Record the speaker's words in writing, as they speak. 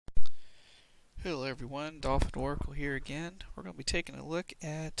Hello everyone, Dolphin Oracle here again. We're going to be taking a look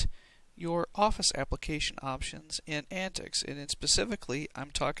at your Office application options in AntiX, and specifically I'm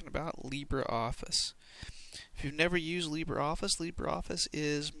talking about Libreoffice. If you've never used Libreoffice, Libreoffice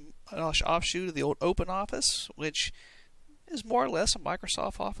is an offshoot of the old OpenOffice, which is more or less a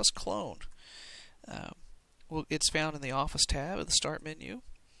Microsoft Office clone. It's found in the Office tab of the Start menu,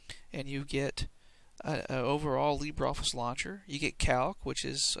 and you get an overall LibreOffice launcher. You get Calc, which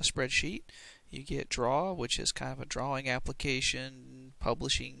is a spreadsheet. You get Draw, which is kind of a drawing application,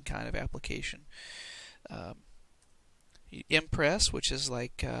 publishing kind of application. Impress, which is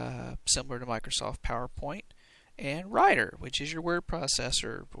like similar to Microsoft PowerPoint. And Writer, which is your word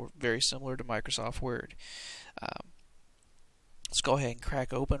processor, or very similar to Microsoft Word. Let's go ahead and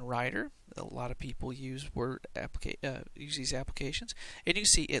crack open Writer. A lot of people use use these applications, and you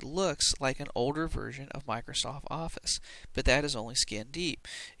see it looks like an older version of Microsoft Office, but that is only skin deep.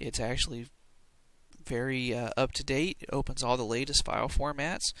 It's actually very up to date. It opens all the latest file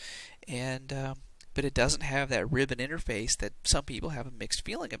formats, and but it doesn't have that ribbon interface that some people have a mixed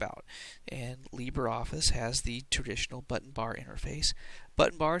feeling about. And LibreOffice has the traditional button bar interface.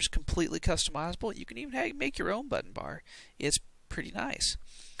 Button bar is completely customizable. You can even make your own button bar. It's pretty nice.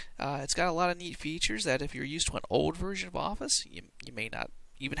 It's got a lot of neat features that if you're used to an old version of Office, you may not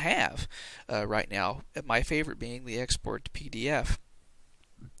even have right now. My favorite being the export to PDF,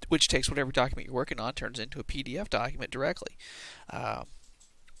 which takes whatever document you're working on, turns into a PDF document directly.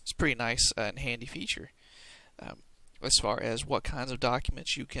 It's a pretty nice and handy feature. As far as what kinds of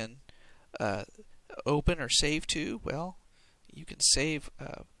documents you can open or save to, well, you can save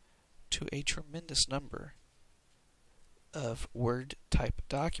to a tremendous number of Word type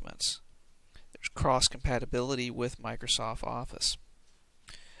documents. There's cross compatibility with Microsoft Office.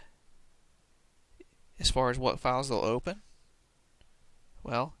 As far as what files they'll open,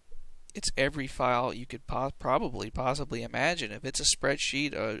 well, it's every file you could possibly imagine. If it's a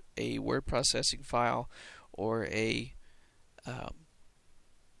spreadsheet, a word processing file, or a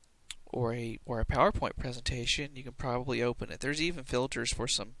PowerPoint presentation, you can probably open it. There's even filters for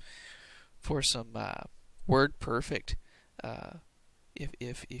some WordPerfect.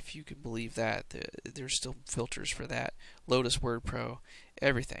 If you can believe that, there's still filters for that. Lotus WordPro,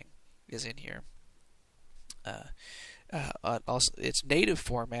 everything is in here. Also, its native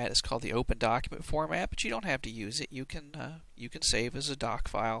format is called the Open Document format, but you don't have to use it. You can save as a doc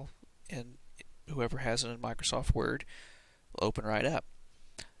file, and whoever has it in Microsoft Word will open right up.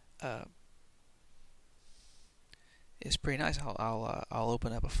 It's pretty nice. I'll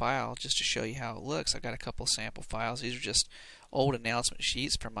open up a file just to show you how it looks. I've got a couple sample files. These are just old announcement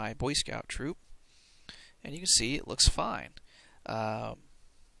sheets from my Boy Scout troop, and you can see it looks fine.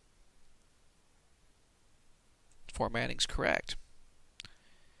 Formatting's correct.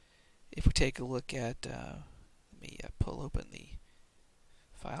 If we take a look at, let me pull open the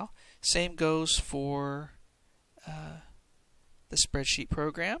file. Same goes for the spreadsheet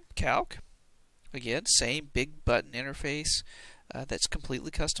program, Calc. Again, same big button interface that's completely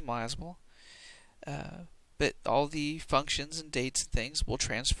customizable. But all the functions and dates and things will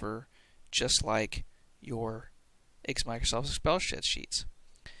transfer just like your Microsoft Excel spreadsheets.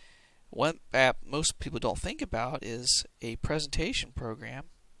 One app most people don't think about is a presentation program,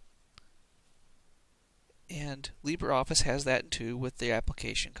 and LibreOffice has that too with the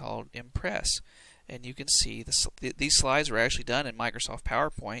application called Impress. And you can see these slides are actually done in Microsoft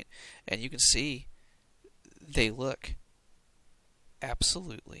PowerPoint, and you can see they look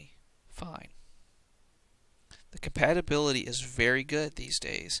absolutely fine. The compatibility is very good these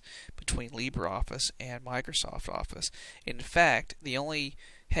days between LibreOffice and Microsoft Office. In fact, the only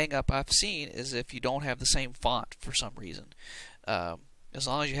hang-up I've seen is if you don't have the same font for some reason. As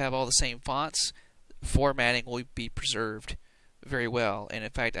long as you have all the same fonts, formatting will be preserved very well. And in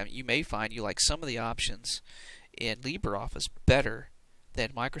fact, you may find you like some of the options in LibreOffice better than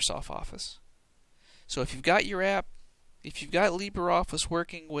Microsoft Office. So if you've got your app, if you've got LibreOffice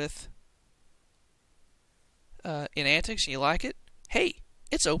working with in AntiX and you like it, hey,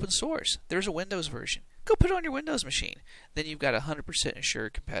 it's open source. There's a Windows version. Go put it on your Windows machine. Then you've got 100%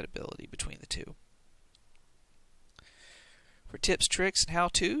 assured compatibility between the two. For tips, tricks, and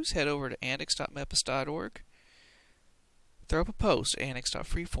how-tos, head over to antix.mepis.org. Throw up a post at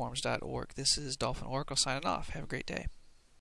antix.freeforms.org. This is Dolphin Oracle signing off. Have a great day.